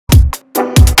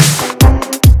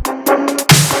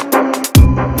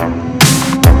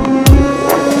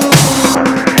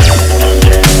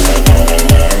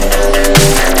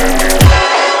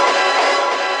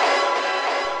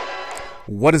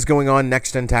What is going on,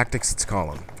 NextGenTactics? It's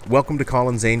Colin. Welcome to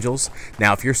Colin's Angels.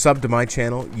 Now, if you're subbed to my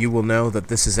channel, you will know that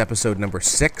this is episode number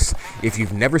 6. If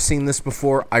you've never seen this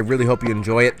before, I really hope you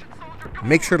enjoy it.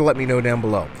 Make sure to let me know down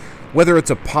below. Whether it's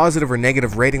a positive or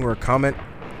negative rating or a comment,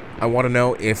 I want to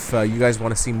know if you guys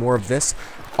want to see more of this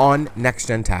on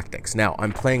NextGenTactics. Now,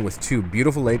 I'm playing with two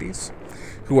beautiful ladies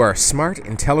who are smart,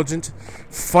 intelligent,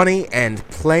 funny, and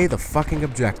play the fucking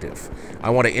objective. I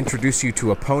want to introduce you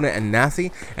to Epona and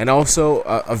Nathi, and also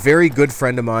a very good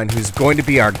friend of mine who's going to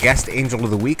be our guest angel of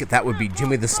the week. That would be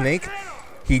Jimmy the Snake.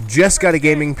 He just got a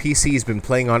gaming PC. He's been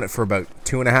playing on it for about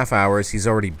 2.5 hours. He's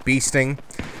already beasting.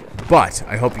 But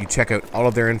I hope you check out all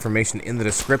of their information in the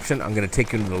description. I'm going to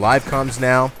take you into the live comms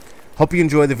now. Hope you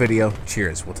enjoy the video.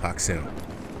 Cheers. We'll talk soon.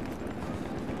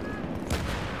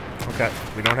 Okay,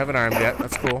 we don't have an arm yet.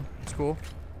 That's cool. That's cool.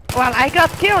 Well, I got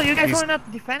killed. You guys were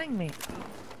not defending me.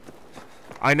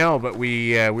 I know, but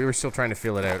we were still trying to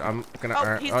feel it out. I'm gonna.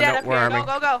 Oh, he's dead up we're here. arming.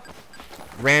 Go, go, go.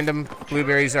 Random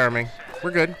blueberries arming.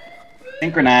 We're good.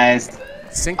 Synchronized.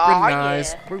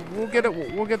 Synchronized. Oh, We'll get it.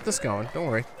 We'll get this going. Don't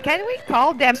worry. Can we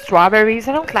call them strawberries?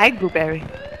 I don't like blueberry.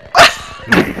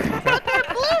 But they're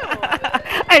blue.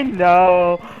 I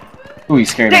know. Ooh, you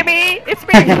scared me. Jimmy, it's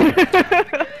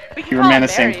me. We can You were call them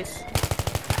menacing. berries.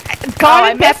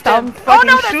 Colin missed kept on him. fucking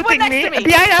Oh, no, there's one shooting next me. to me.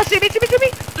 Behind us, Jimmy, Jimmy, Jimmy.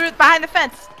 Through behind the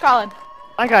fence, Colin.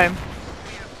 I got him.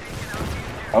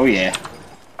 Oh yeah.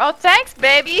 Oh, thanks,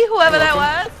 baby. Whoever that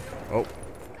was. Oh,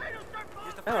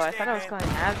 Oh, I thought I was calling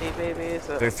Navi, baby.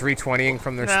 So. they're 320ing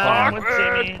from their No, spawn. with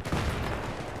Jimmy.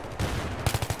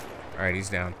 All right, he's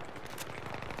down.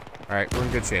 All right, we're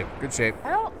in good shape. Good shape.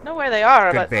 I don't know where they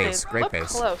are, Good but base, they great look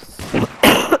base. close.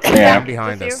 Yeah. Down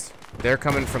behind With us. They're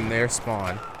coming from their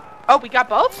spawn. Oh, we got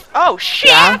both? Oh, shit!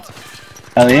 Yeah.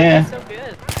 Hell yeah. So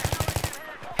good.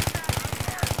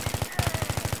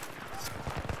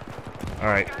 All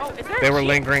right. Oh, is there They a were Jeep?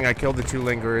 lingering. I killed the 2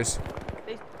 lingerers.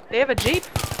 They have a Jeep?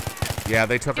 Yeah,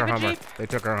 they took You our have a Hummer. Jeep? They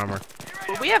took our Hummer.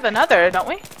 Well, we have another, don't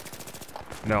we?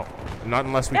 No, not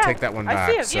unless we Yeah, take that one back.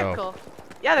 I see a vehicle.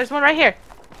 Yeah, there's one right here.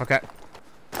 So, okay.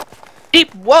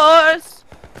 Jeep Wars!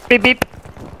 Beep, beep.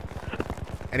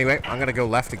 Anyway, I'm gonna go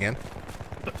left again.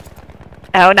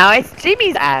 Oh, now it's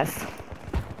Jimmy's ass.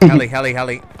 Heli, heli,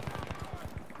 heli.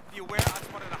 Be aware, I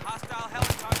spotted a hostile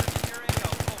helicopter in your AO.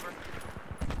 Over.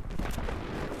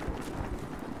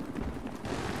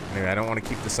 Anyway, I don't want to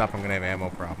keep this up. I'm gonna have ammo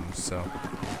problems. So.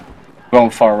 Going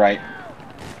far right.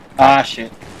 Ah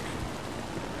shit.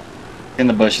 In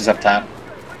the bushes up top.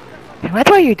 What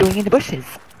were you doing in the bushes?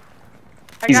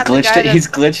 I He's got the guy glitched. that- He's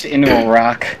glitched into a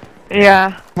rock.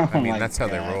 Yeah. Oh I mean, my that's how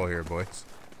they God. roll here, boys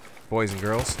and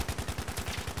girls.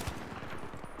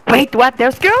 Wait, what?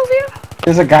 There's girls here?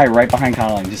 There's a guy right behind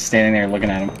Colin, just standing there looking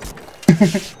at him.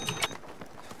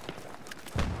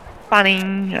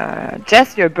 Funny.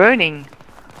 Jess, you're burning.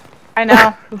 I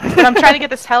know. But I'm trying to get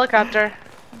this helicopter.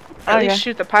 At Okay. least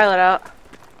shoot the pilot out.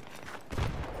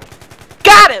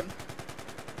 Got him!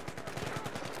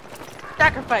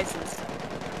 Sacrifices.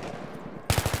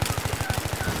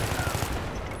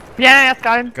 Yeah, yes,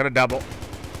 got him. Got a double.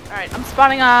 Alright, I'm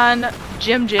spawning on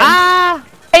Jim. Ah!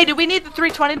 Hey, do we need the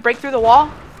 320 to break through the wall?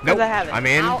 'Cause Nope. I have it. I'm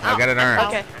in. Ow, I got an arm.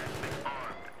 Okay.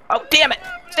 Oh, damn it!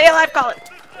 Stay alive, Colin!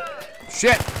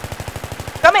 Shit!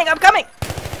 Coming, I'm coming!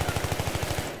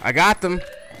 I got them.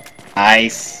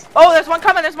 Nice. Oh, there's one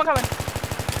coming, there's one coming.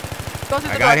 Go through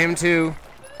the I got door. him too.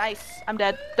 Nice. I'm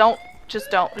dead. Don't. Just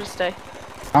stay.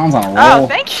 Colin's on a Oh, roll.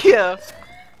 thank you!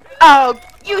 Oh,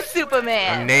 you I'm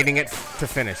Superman! nading it to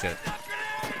finish it.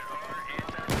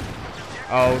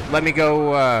 Oh, let me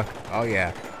go. Oh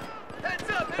yeah.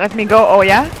 Let me go. Oh,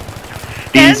 yeah?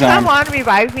 Can He's someone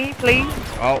revive me, please?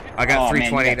 Oh, I got Oh, man, you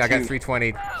 320. got I got two.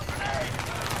 320.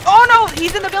 Oh no,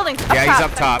 he's in the building. Yeah, he's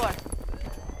up second top.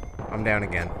 floor. I'm down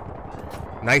again.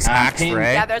 Nice Ah, hacks, ping.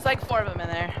 Ray. Yeah, there's like 4 of them in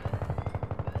there.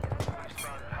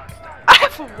 I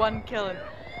have 1 kill in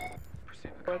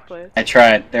 4th place. I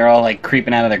tried. They're all like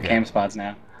creeping out of their camp spots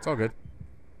now. It's all good.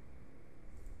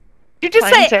 You just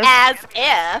Fine, say Jess. as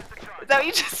if. Is that what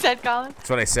you just said, Colin? That's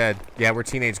what I said. Yeah, we're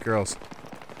teenage girls.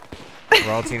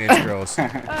 We're all teenage girls.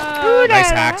 Nice Nice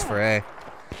hacks for A.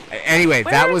 Anyway,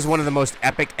 that was one of the most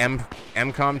epic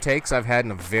MCOM takes I've had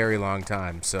in a very long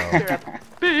time. So, You're a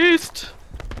beast.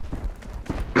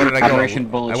 what did I go? Operation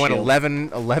Bullet I went Shield. 11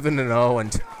 and 0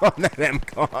 and on that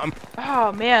MCOM.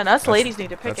 Oh man, us ladies need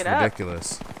to pick That's it up.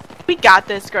 ridiculous. We got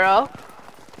this, girl.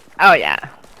 Oh, yeah.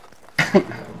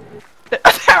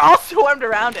 They're all swarmed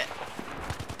around it.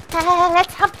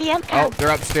 Let's hump the MCOM. Oh,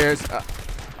 they're upstairs.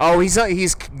 Oh, he's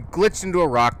glitched into a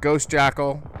rock. Ghost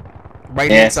Jackal. Right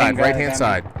hand same side. guy Right that hand got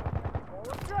side.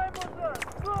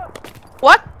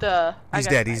 What the? He's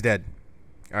dead. He's dead.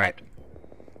 All right.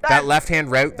 That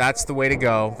left-hand route, that's the way to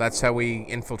go. That's how we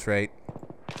infiltrate.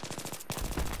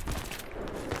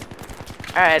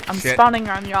 Alright, I'm Shit. spawning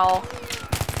on y'all.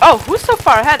 Oh, who's so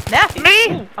far ahead? Naffy.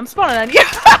 Me! I'm spawning on you.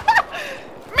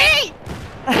 Me!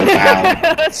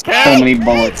 Wow. So many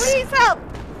bullets. Please help!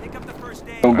 Pick up the first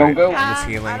aid. Go, go, go. I'm just I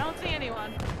healing. don't see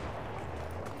anyone.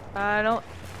 I don't.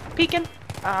 Peeking.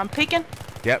 I'm peeking.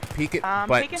 Yep, peek it. Peeking.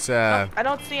 But, Oh, I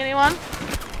don't see anyone.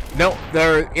 no,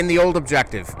 they're in the old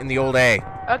objective, in the old A.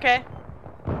 Okay.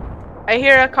 I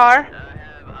hear a car.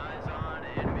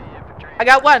 I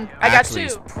got one. I got Actually,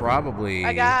 two. he's probably...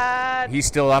 I got. He's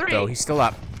still up, three. though. He's still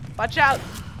up. Watch out.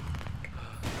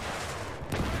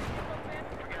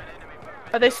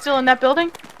 Are they still in that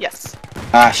building? Yes.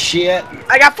 Ah, shit.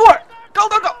 I got 4. Go,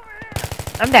 go, go.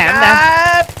 I'm down. I'm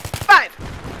down.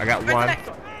 5. I got Where's the one. next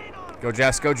one? Go,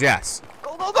 Jess. Go, Jess.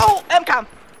 Go, go, go. MCOM.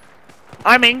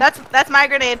 Arming. That's my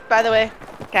grenade, by the way.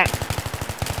 Okay.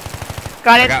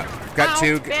 Got I it. got Ow,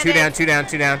 two. bandit. Two down, two down,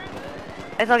 two down.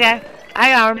 It's okay. I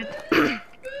got armed.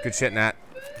 Good shit, Nat.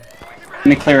 Let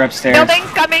me clear upstairs. Building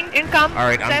coming. Income. All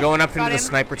right, I'm Jess, going up into got the him.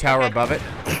 sniper tower Okay. above it.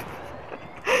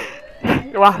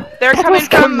 Wow. They're That coming was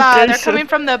from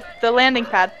communication. the landing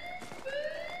pad.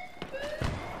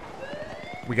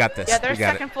 We got this. Yeah, they're we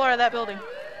got second floor of that building.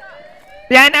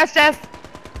 Behind us, Jess.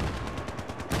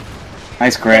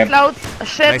 Nice grab. Loads. it.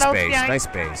 Shit Nice loads base. behind. Nice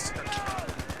base.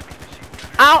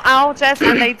 Ow, ow, Jess.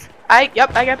 I'm late. I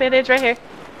got bandage right here.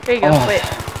 Here you go. Oh. Wait.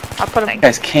 I'll put them. That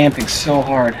guy's camping so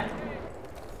hard.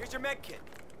 Here's your med kit.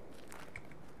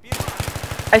 Be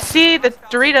advised. I see the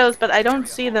Doritos, but I don't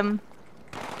see them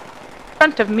in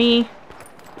front of me.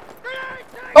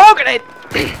 Oh, grenade!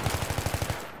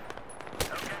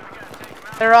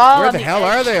 They're all Where on the hell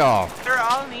edge. are they all? They're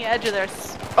all on the edge of their.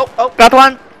 Oh, Got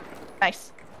one.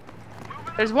 nice.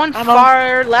 There's one I'm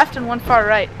far left and one far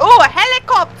right. Oh, a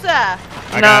helicopter!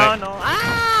 I got it. No.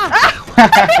 Ah!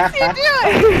 What is he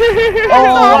doing?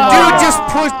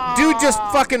 Oh, Dude just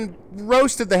fucking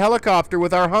roasted the helicopter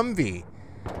with our Humvee.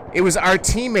 It was our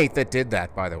teammate that did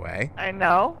that, by the way. I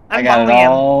know. I I'm got it bumping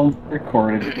him. all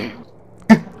recorded.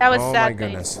 That was Oh sad. my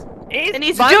goodness. And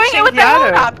he's doing it with the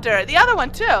helicopter. The other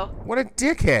one too. What a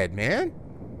dickhead, man.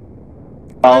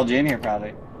 Followed you in here, probably.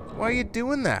 Why are you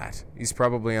doing that? He's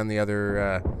probably on the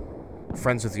other,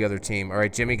 friends with the other team. All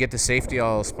right, Jimmy, get to safety.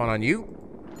 I'll spawn on you.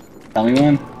 Tell me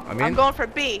when. I'm in. I'm going for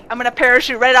B. I'm gonna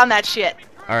parachute right on that shit.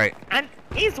 All right, And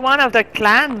he's one of the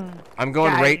clan. I'm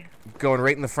going Guy.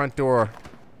 right in the front door.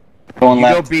 Going You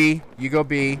left. go B. You go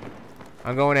B.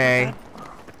 I'm going A.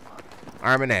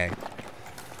 Arm in A.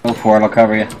 Go for it. I'll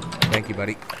cover you. Thank you,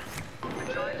 buddy.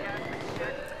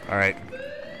 All right.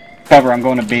 Cover. I'm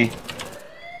going to B.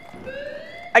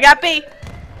 I got B.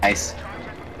 Nice.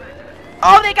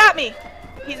 Oh, they got me.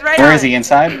 He's right Where on is it. he?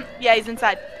 Inside? Yeah, he's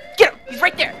inside. Get him. He's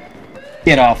right there.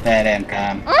 Get off that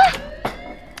MCOM.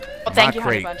 Oh, thank Not you,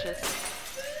 great. honey bunches.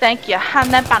 Thank you,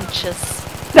 honey bunches.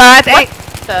 That's What? it.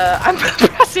 I'm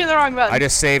pressing the wrong button. I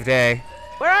just saved A.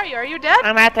 Where are you? Are you dead?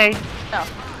 I'm at A. No.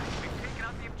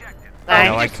 Oh,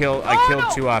 no, I Nice. killed no.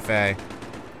 2 off A.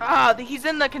 Oh, he's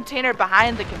in the container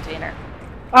behind the container.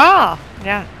 Oh,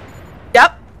 yeah.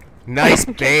 Yep. Nice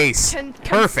base.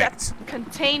 Perfect.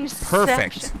 Contain.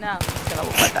 Perfect. No, I'm just gonna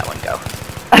let that one go.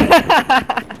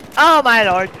 Oh my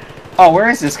lord. Oh, where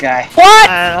is this guy? What?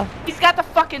 I don't know. He's got the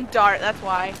fucking dart. That's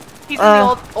why. He's in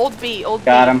the old B. Old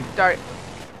Got B him. dart.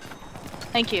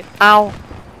 Thank you. Ow.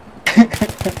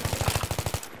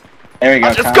 There we go.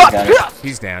 I just Connor's got got it. pissed.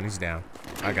 He's down. He's down.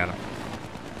 I got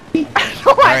him.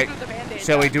 All right.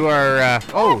 Shall we do our,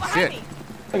 oh, shit. Me.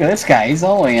 Look at this guy. He's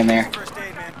all the way in there. First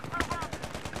aid, man.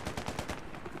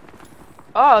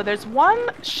 Oh, there's one.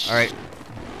 All right.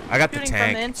 I got the Shooting tank.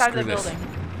 from the inside Screw of the this. building.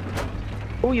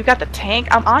 Oh, you got the tank.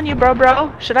 I'm on you,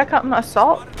 bro. Should I come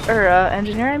assault or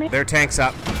engineer? I mean. Their tank's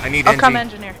up. I need I'll NG. come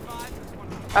engineer.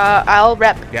 I'll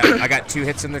rep. Yeah, I got 2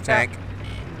 hits in their tank.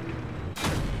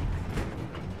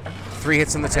 3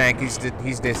 hits in the tank. He's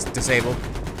disabled.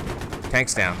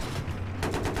 Tank's down.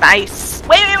 Nice.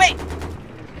 Wait.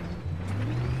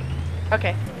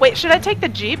 Okay. Wait, should I take the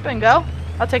Jeep and go?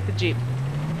 I'll take the Jeep.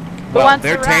 Who Well, wants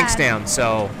their to tank's ride? down,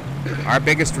 so our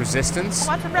biggest resistance. Who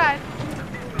wants to ride?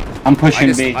 I'm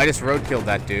pushing B. I just roadkilled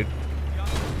that dude.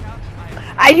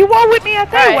 Are you all with me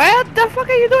at A? Alright. What the fuck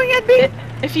are you doing at B?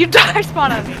 If you die,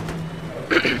 spawn on me.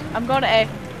 I'm going to A.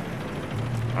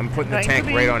 I'm putting the Going tank to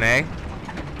be- right on A.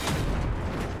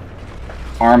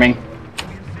 Arming.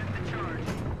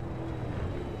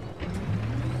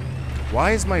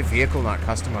 Why is my vehicle not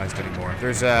customized anymore?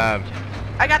 There's a...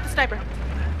 I got the sniper.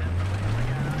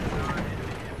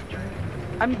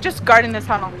 I'm just guarding this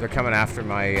tunnel. They're coming after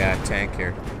my tank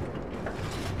here.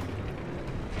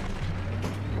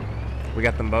 We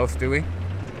got them both, do we?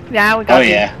 Yeah, we got Oh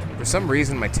you. yeah. For some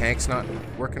reason, my tank's not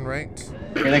working right.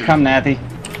 Here they come, Nathy.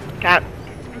 Got.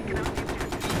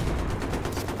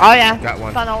 Oh yeah. Got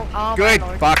one. Funnel. Oh, Good my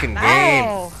lord. fucking game.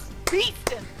 Oh.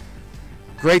 Beastin'.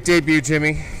 Great debut,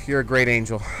 Jimmy. You're a great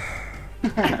angel.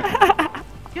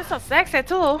 You're so sexy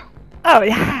too. Oh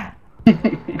yeah.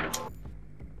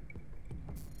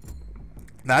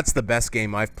 That's the best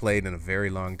game I've played in a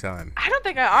very long time. I don't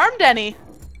think I armed any.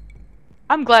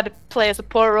 I'm glad to play a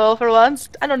support role for once.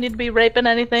 I don't need to be raping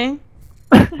anything.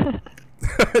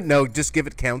 No, just give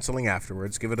it counseling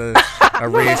afterwards. Give it a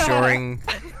reassuring.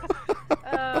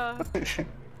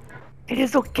 It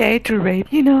is okay to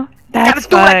rape, you know. That's Gotta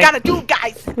do what I fine. gotta do,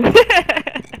 guys.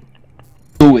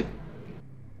 Do it.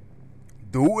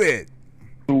 Do it.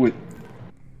 Do it.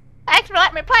 Thanks for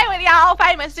letting me play with y'all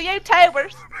famous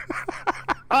YouTubers.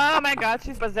 Oh my god,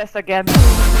 she's possessed again.